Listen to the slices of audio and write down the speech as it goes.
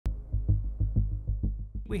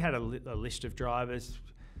we had a list of drivers,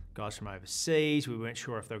 guys from overseas. We weren't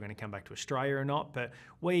sure if they were going to come back to Australia or not, but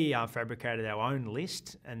we fabricated our own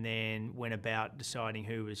list and then went about deciding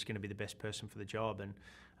who was going to be the best person for the job. And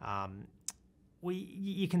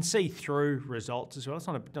you can see through results as well. It's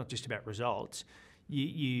not just about results.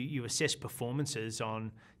 You assess performances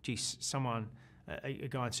on, geez, a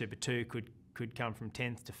guy in Super 2 could come from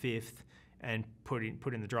 10th to 5th and put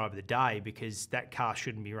in the driver of the day, because that car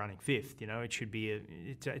shouldn't be running 5th. You know, it should be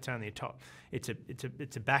it's only a top. It's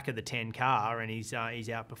a back of the 10 car, and he's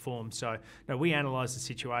outperformed. So no, we analysed the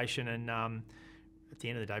situation, and at the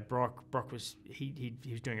end of the day, Brock was he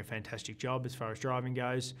was doing a fantastic job as far as driving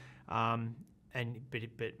goes.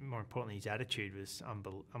 But more importantly, his attitude was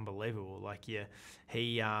unbelievable. Like, yeah,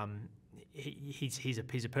 he's a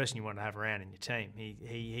person you want to have around in your team.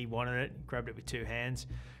 He wanted it, grabbed it with two hands.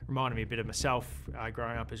 Reminded me a bit of myself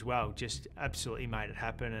growing up as well. Just absolutely made it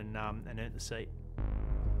happen and earned the seat.